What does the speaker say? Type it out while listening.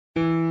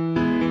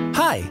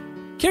Hi.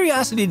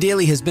 Curiosity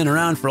Daily has been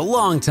around for a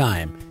long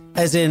time,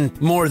 as in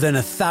more than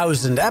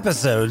 1,000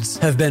 episodes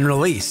have been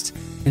released.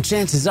 And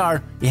chances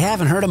are you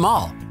haven't heard them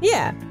all.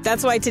 Yeah,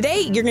 that's why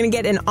today you're going to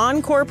get an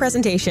encore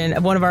presentation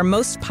of one of our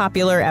most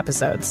popular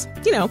episodes.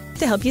 You know,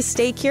 to help you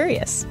stay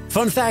curious.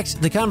 Fun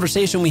fact, the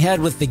conversation we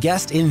had with the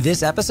guest in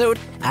this episode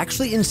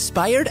actually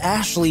inspired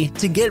Ashley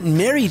to get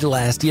married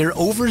last year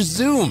over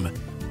Zoom.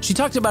 She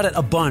talked about it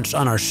a bunch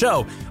on our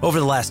show over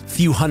the last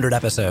few hundred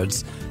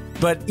episodes.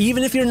 But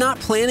even if you're not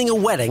planning a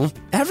wedding,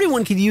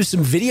 everyone could use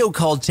some video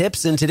call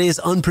tips in today's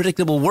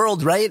unpredictable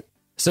world, right?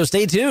 So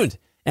stay tuned.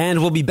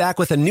 And we'll be back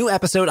with a new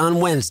episode on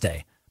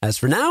Wednesday. As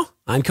for now,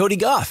 I'm Cody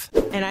Goff.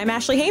 And I'm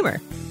Ashley Hamer.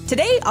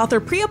 Today,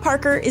 author Priya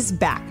Parker is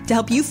back to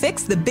help you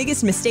fix the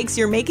biggest mistakes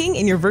you're making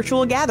in your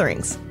virtual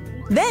gatherings.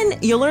 Then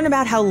you'll learn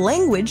about how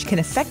language can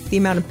affect the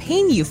amount of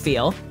pain you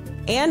feel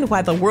and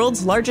why the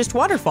world's largest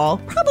waterfall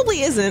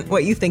probably isn't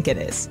what you think it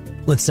is.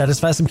 Let's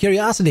satisfy some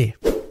curiosity.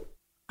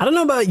 I don't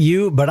know about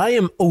you, but I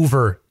am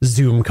over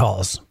Zoom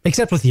calls.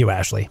 Except with you,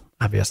 Ashley,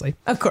 obviously.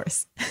 Of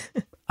course.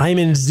 I'm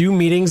in Zoom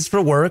meetings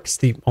for work. It's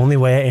the only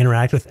way I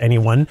interact with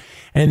anyone.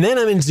 And then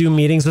I'm in Zoom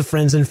meetings with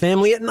friends and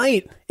family at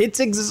night.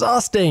 It's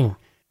exhausting.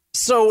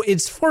 So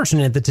it's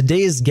fortunate that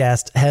today's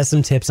guest has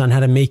some tips on how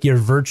to make your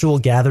virtual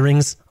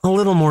gatherings a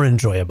little more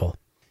enjoyable.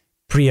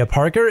 Priya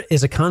Parker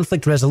is a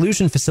conflict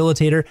resolution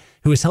facilitator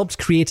who has helped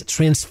create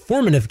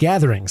transformative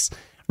gatherings,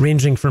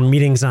 ranging from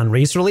meetings on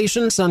race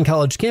relations on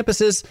college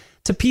campuses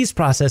to peace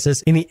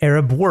processes in the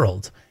Arab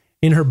world.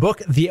 In her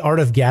book, The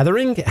Art of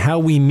Gathering, How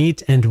We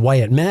Meet and Why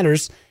It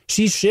Matters,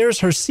 she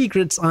shares her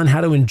secrets on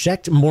how to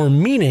inject more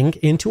meaning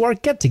into our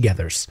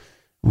get-togethers.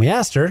 We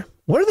asked her,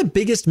 what are the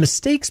biggest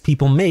mistakes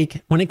people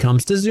make when it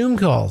comes to Zoom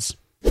calls?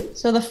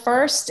 So the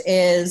first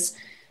is,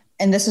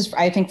 and this is,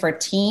 I think, for a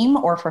team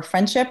or for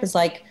friendship, is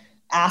like,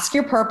 ask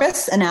your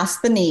purpose and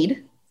ask the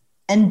need.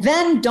 And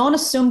then don't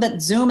assume that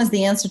Zoom is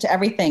the answer to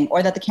everything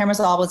or that the cameras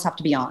always have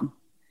to be on.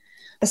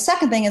 The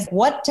second thing is,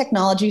 what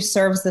technology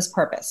serves this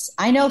purpose?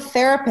 I know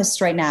therapists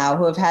right now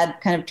who have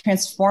had kind of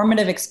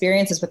transformative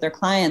experiences with their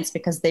clients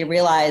because they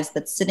realize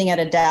that sitting at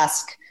a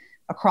desk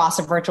across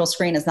a virtual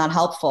screen is not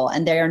helpful.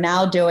 And they're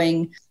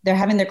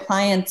having their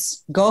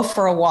clients go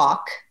for a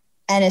walk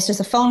and it's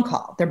just a phone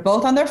call. They're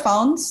both on their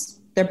phones,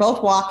 they're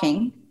both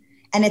walking,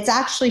 and it's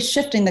actually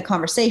shifting the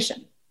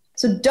conversation.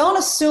 So don't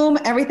assume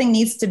everything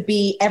needs to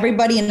be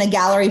everybody in a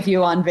gallery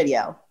view on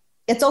video.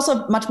 It's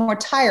also much more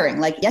tiring.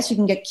 Like, yes, you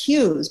can get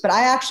cues, but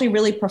I actually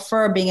really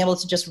prefer being able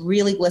to just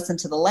really listen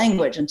to the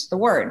language and to the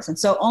words. And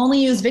so only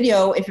use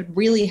video if it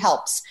really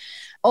helps.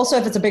 Also,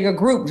 if it's a bigger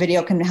group,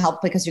 video can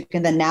help because you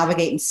can then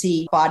navigate and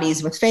see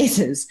bodies with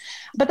faces.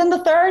 But then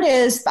the third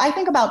is, I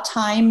think about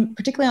time,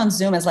 particularly on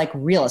Zoom, as like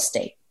real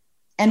estate.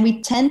 And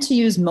we tend to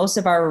use most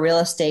of our real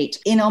estate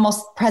in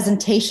almost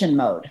presentation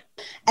mode.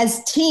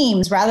 As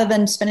teams, rather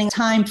than spending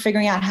time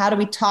figuring out how do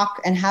we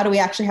talk and how do we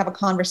actually have a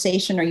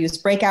conversation or use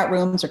breakout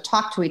rooms or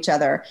talk to each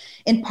other,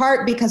 in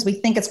part because we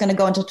think it's going to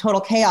go into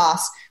total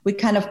chaos, we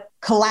kind of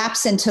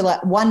collapse into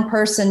one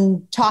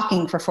person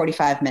talking for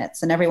 45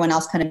 minutes and everyone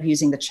else kind of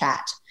using the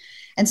chat.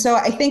 And so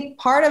I think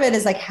part of it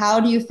is like, how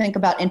do you think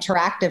about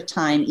interactive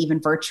time, even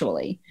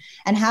virtually?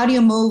 And how do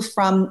you move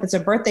from, it's a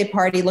birthday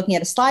party looking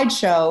at a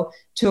slideshow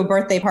to a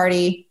birthday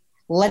party,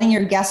 letting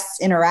your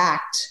guests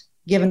interact,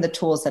 given the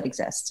tools that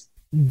exist?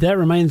 That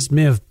reminds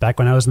me of back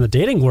when I was in the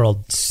dating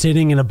world,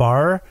 sitting in a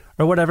bar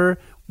or whatever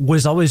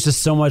was always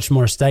just so much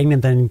more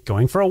stagnant than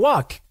going for a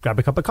walk, grab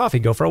a cup of coffee,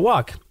 go for a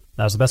walk.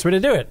 That was the best way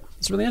to do it.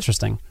 It's really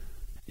interesting.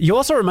 You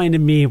also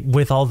reminded me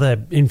with all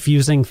the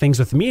infusing things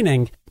with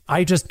meaning.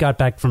 I just got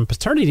back from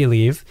paternity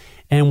leave.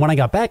 And when I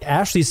got back,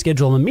 Ashley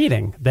scheduled a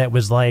meeting that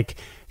was like,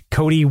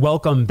 Cody,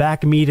 welcome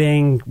back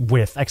meeting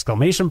with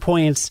exclamation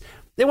points.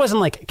 It wasn't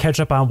like catch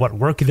up on what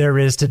work there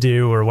is to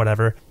do or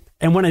whatever.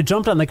 And when I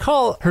jumped on the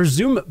call, her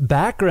Zoom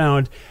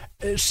background,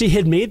 she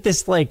had made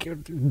this like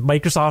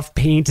Microsoft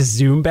Paint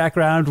Zoom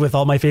background with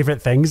all my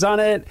favorite things on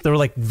it. There were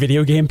like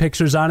video game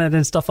pictures on it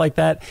and stuff like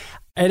that.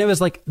 And it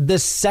was like the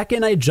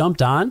second I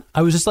jumped on,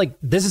 I was just like,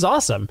 this is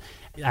awesome.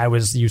 I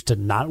was used to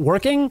not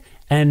working.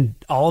 And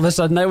all of a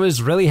sudden, I was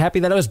really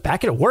happy that I was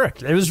back at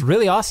work. It was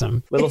really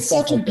awesome. It's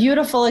such a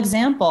beautiful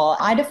example.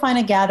 I define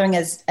a gathering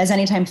as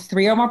anytime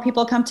 3 or more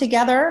people come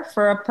together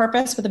for a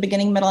purpose with a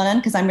beginning, middle, and end,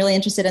 because I'm really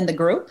interested in the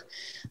group.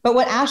 But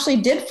what Ashley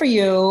did for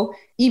you,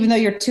 even though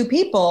you're 2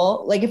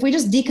 people, like if we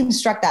just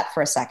deconstruct that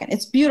for a second,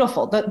 it's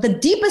beautiful. The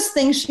deepest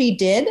thing she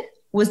did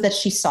was that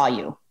she saw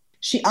you.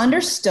 She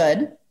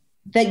understood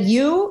that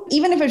you,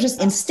 even if it was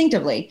just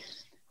instinctively,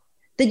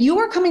 that you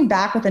were coming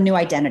back with a new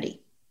identity,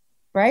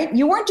 right?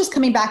 You weren't just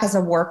coming back as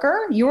a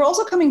worker, you were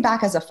also coming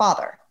back as a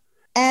father.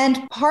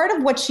 And part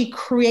of what she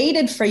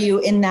created for you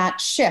in that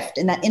shift,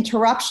 in that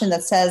interruption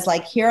that says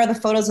like, here are the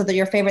photos of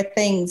your favorite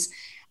things.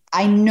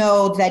 I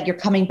know that you're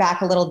coming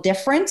back a little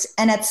different.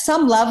 And at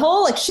some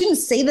level, like she didn't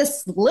say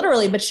this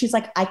literally, but she's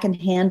like, I can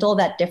handle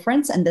that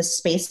difference and this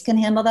space can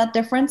handle that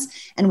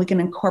difference. And we can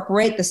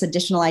incorporate this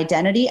additional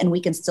identity and we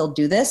can still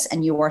do this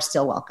and you are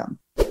still welcome.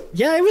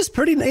 Yeah, it was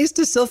pretty nice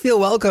to still feel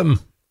welcome.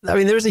 I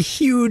mean, there was a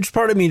huge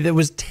part of me that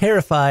was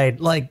terrified.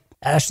 Like,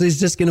 Ashley's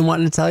just going to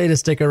want Natalia to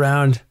stick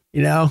around,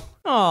 you know?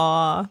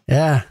 Aw.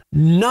 Yeah.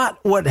 Not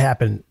what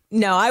happened.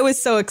 No, I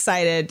was so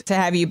excited to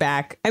have you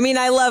back. I mean,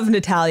 I love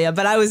Natalia,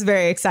 but I was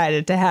very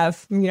excited to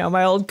have,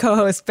 my old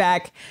co-host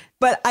back.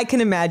 But I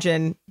can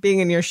imagine being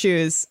in your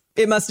shoes.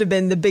 It must have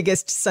been the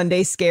biggest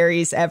Sunday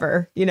scaries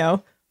ever,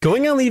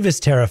 Going on leave is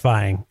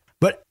terrifying.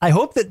 But I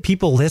hope that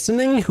people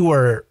listening who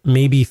are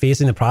maybe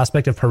facing the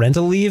prospect of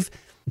parental leave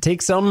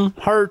take some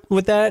heart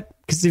with that.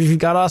 Because if you've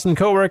got awesome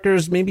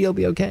coworkers, maybe you'll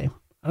be okay.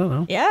 I don't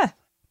know. Yeah.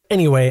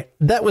 Anyway,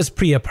 that was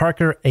Priya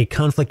Parker, a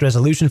conflict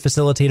resolution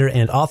facilitator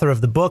and author of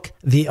the book,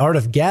 The Art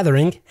of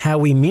Gathering, How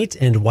We Meet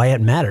and Why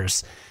It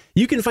Matters.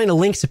 You can find a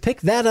link to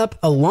pick that up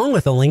along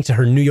with a link to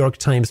her New York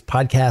Times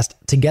podcast,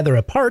 Together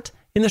Apart,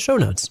 in the show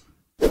notes.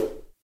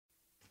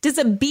 Does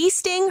a bee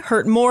sting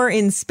hurt more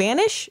in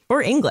Spanish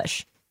or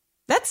English?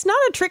 That's not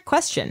a trick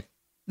question.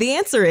 The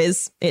answer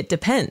is, it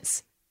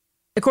depends.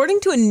 According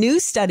to a new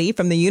study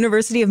from the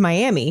University of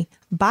Miami,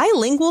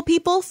 bilingual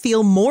people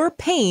feel more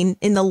pain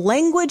in the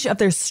language of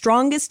their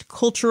strongest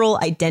cultural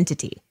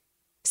identity.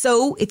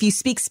 So if you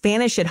speak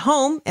Spanish at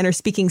home and are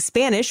speaking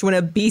Spanish when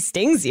a bee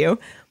stings you,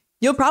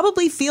 you'll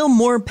probably feel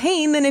more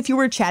pain than if you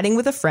were chatting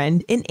with a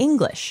friend in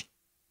English.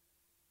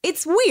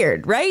 It's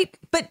weird, right?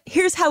 But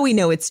here's how we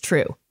know it's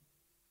true.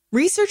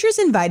 Researchers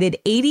invited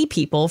 80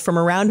 people from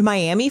around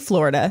Miami,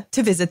 Florida,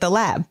 to visit the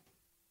lab.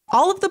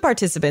 All of the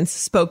participants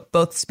spoke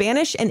both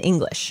Spanish and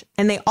English,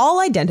 and they all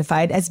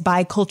identified as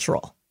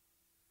bicultural.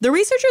 The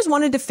researchers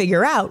wanted to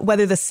figure out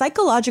whether the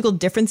psychological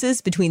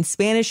differences between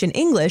Spanish and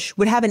English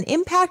would have an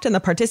impact on the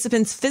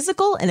participants'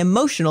 physical and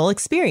emotional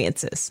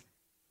experiences.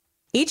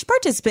 Each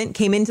participant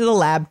came into the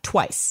lab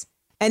twice,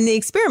 and the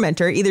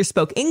experimenter either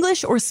spoke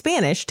English or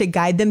Spanish to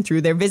guide them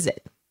through their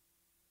visit.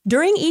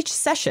 During each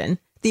session,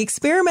 the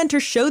experimenter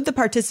showed the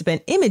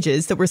participant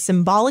images that were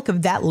symbolic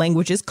of that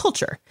language's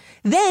culture,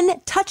 then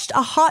touched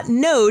a hot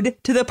node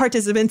to the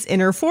participant's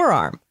inner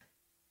forearm.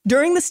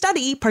 During the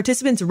study,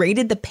 participants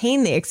rated the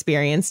pain they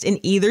experienced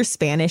in either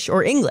Spanish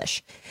or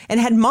English, and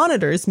had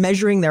monitors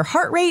measuring their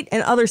heart rate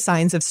and other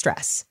signs of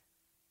stress.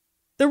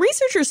 The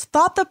researchers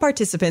thought the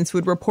participants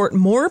would report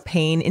more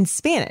pain in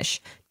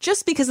Spanish,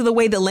 just because of the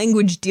way the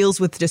language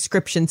deals with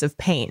descriptions of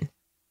pain.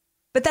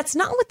 But that's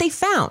not what they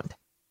found.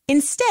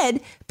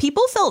 Instead,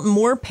 people felt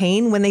more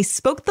pain when they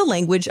spoke the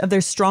language of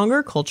their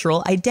stronger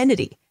cultural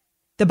identity.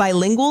 The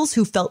bilinguals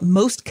who felt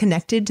most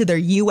connected to their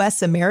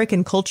U.S.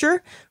 American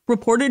culture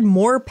reported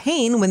more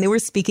pain when they were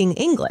speaking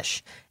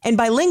English, and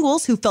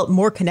bilinguals who felt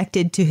more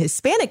connected to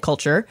Hispanic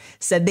culture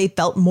said they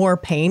felt more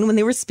pain when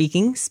they were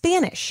speaking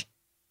Spanish.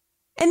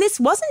 And this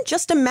wasn't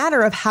just a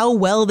matter of how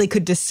well they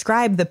could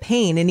describe the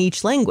pain in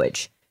each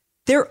language.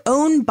 Their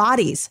own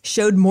bodies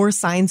showed more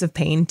signs of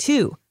pain,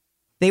 too.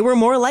 They were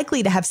more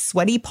likely to have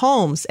sweaty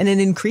palms and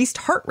an increased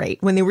heart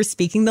rate when they were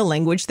speaking the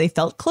language they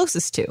felt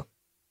closest to.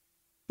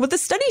 What the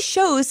study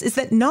shows is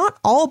that not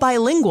all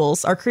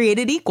bilinguals are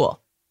created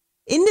equal.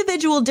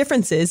 Individual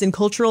differences in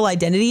cultural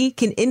identity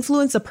can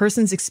influence a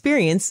person's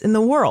experience in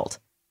the world,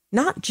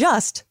 not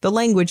just the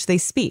language they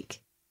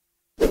speak.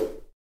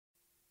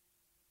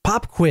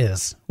 Pop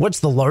quiz. What's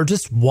the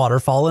largest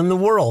waterfall in the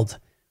world?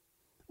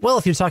 Well,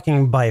 if you're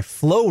talking by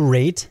flow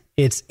rate,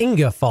 it's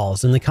Inga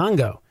Falls in the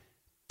Congo.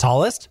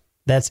 Tallest?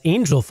 That's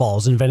Angel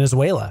Falls in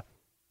Venezuela.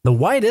 The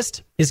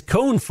widest is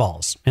Cone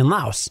Falls in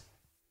Laos.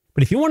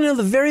 But if you want to know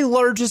the very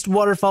largest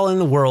waterfall in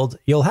the world,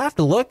 you'll have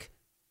to look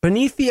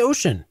beneath the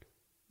ocean.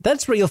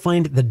 That's where you'll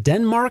find the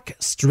Denmark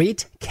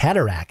Strait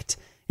Cataract,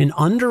 an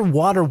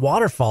underwater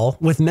waterfall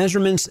with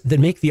measurements that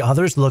make the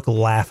others look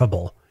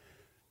laughable.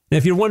 Now,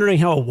 if you're wondering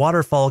how a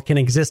waterfall can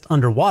exist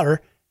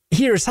underwater,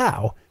 here's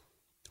how.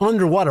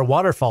 Underwater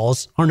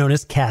waterfalls are known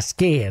as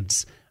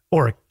cascades,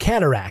 or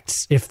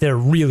cataracts if they're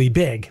really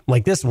big,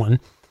 like this one,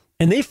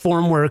 and they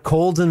form where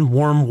cold and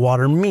warm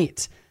water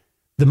meet.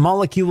 The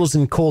molecules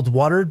in cold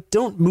water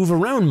don't move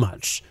around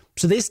much,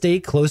 so they stay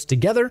close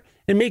together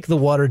and make the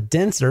water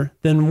denser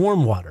than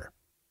warm water.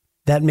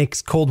 That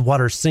makes cold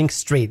water sink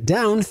straight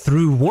down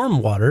through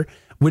warm water,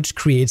 which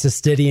creates a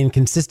steady and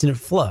consistent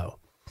flow.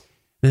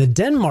 The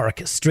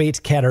Denmark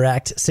Strait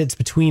Cataract sits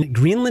between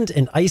Greenland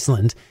and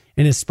Iceland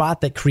in a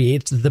spot that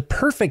creates the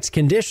perfect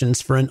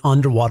conditions for an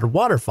underwater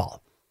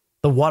waterfall.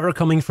 The water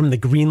coming from the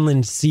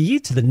Greenland Sea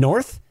to the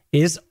north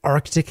is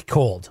Arctic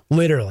cold,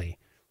 literally.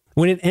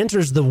 When it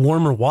enters the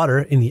warmer water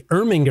in the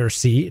Erminger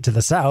Sea to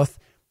the south,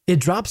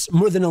 it drops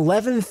more than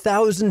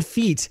 11,000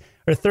 feet,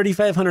 or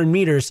 3,500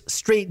 meters,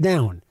 straight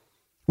down,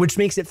 which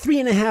makes it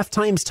 3.5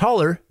 times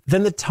taller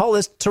than the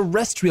tallest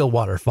terrestrial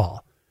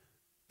waterfall.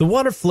 The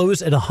water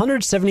flows at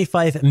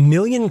 175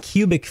 million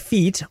cubic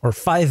feet, or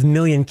 5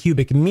 million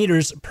cubic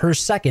meters per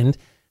second,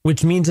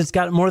 which means it's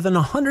got more than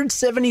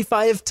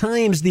 175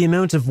 times the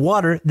amount of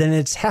water than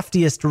its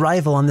heftiest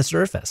rival on the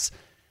surface.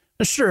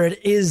 Sure,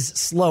 it is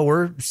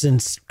slower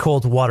since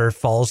cold water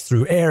falls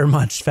through air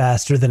much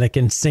faster than it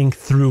can sink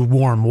through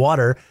warm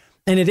water,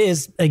 and it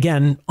is,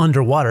 again,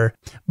 underwater.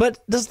 But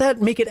does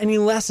that make it any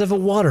less of a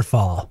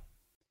waterfall?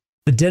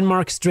 The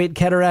Denmark Strait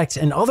Cataract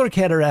and other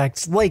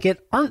cataracts like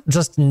it aren't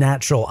just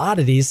natural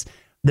oddities,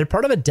 they're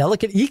part of a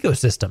delicate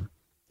ecosystem.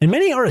 And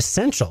many are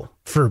essential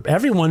for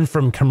everyone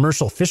from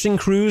commercial fishing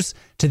crews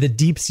to the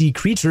deep sea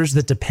creatures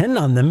that depend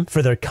on them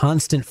for their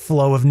constant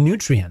flow of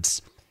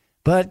nutrients.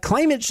 But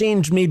climate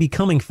change may be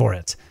coming for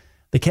it.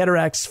 The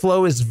cataract's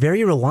flow is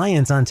very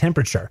reliant on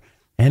temperature,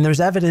 and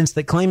there's evidence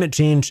that climate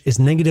change is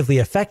negatively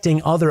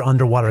affecting other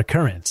underwater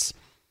currents.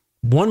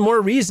 One more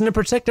reason to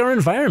protect our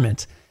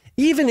environment,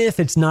 even if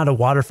it's not a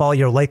waterfall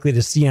you're likely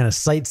to see on a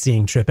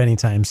sightseeing trip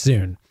anytime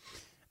soon.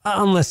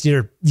 Unless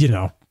you're,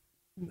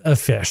 a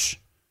fish.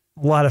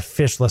 A lot of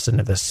fish listen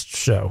to this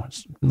show.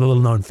 It's a little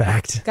known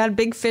fact. Got a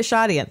big fish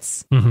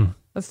audience. Mm-hmm.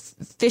 Of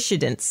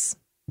fishidence.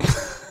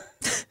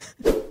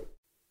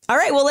 All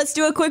right, well, let's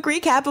do a quick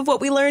recap of what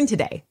we learned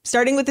today,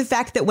 starting with the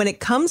fact that when it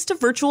comes to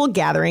virtual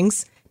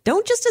gatherings,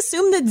 don't just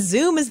assume that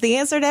Zoom is the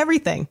answer to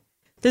everything.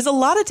 There's a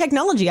lot of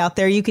technology out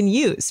there you can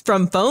use,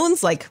 from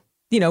phones like,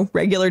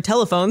 regular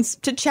telephones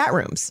to chat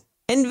rooms.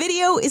 And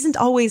video isn't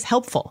always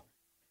helpful.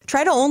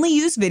 Try to only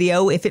use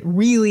video if it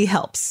really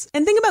helps.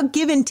 And think about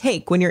give and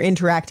take when you're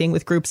interacting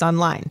with groups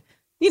online.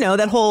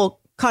 That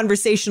whole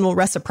conversational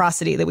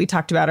reciprocity that we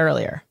talked about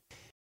earlier.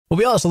 Well,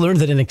 we also learned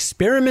that an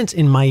experiment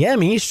in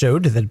Miami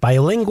showed that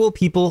bilingual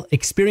people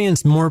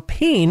experience more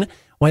pain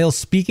while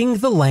speaking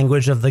the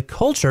language of the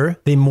culture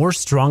they more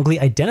strongly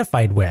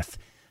identified with.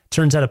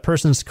 Turns out a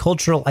person's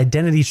cultural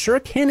identity sure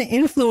can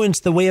influence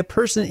the way a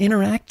person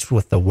interacts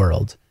with the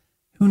world.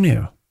 Who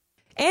knew?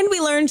 And we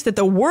learned that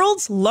the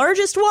world's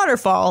largest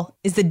waterfall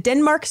is the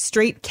Denmark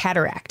Strait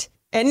Cataract,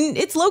 and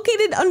it's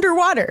located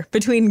underwater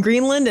between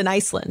Greenland and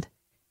Iceland.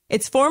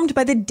 It's formed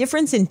by the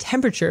difference in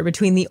temperature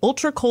between the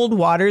ultra-cold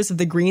waters of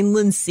the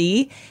Greenland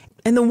Sea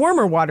and the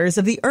warmer waters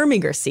of the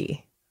Irminger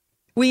Sea.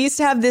 We used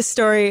to have this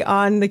story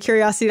on the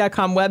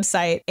Curiosity.com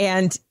website,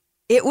 and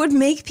it would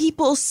make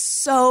people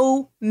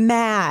so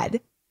mad.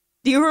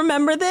 Do you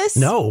remember this?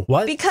 No,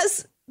 what?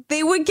 Because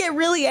they would get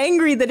really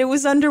angry that it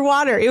was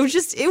underwater. It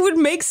would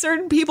make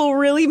certain people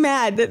really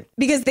mad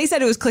because they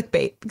said it was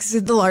clickbait because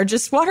it's the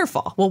largest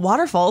waterfall. Well,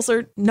 waterfalls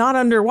are not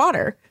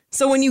underwater.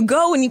 So when you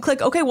go and you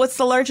click, okay, what's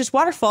the largest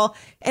waterfall?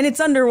 And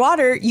it's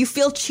underwater, you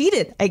feel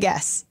cheated, I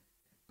guess.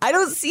 I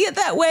don't see it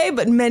that way,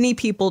 but many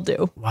people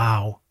do.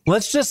 Wow.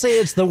 Let's just say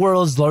it's the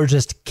world's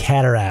largest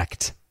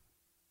cataract.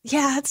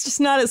 Yeah, it's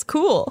just not as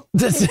cool.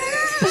 It's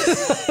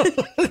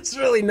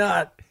really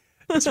not.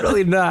 It's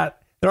really not.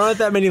 There aren't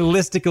that many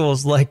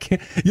listicles like,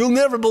 you'll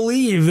never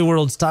believe the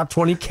world's top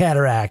 20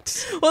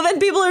 cataracts. Well, then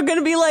people are going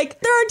to be like,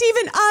 there aren't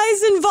even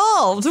eyes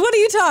involved. What are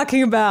you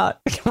talking about?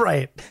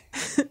 Right.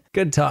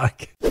 Good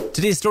talk.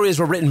 Today's stories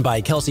were written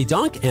by Kelsey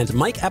Donk and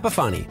Mike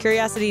Apafani.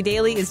 Curiosity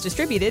Daily is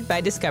distributed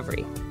by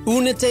Discovery.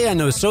 Únete a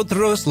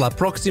nosotros la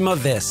próxima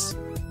vez.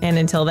 And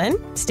until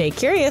then, stay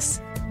curious.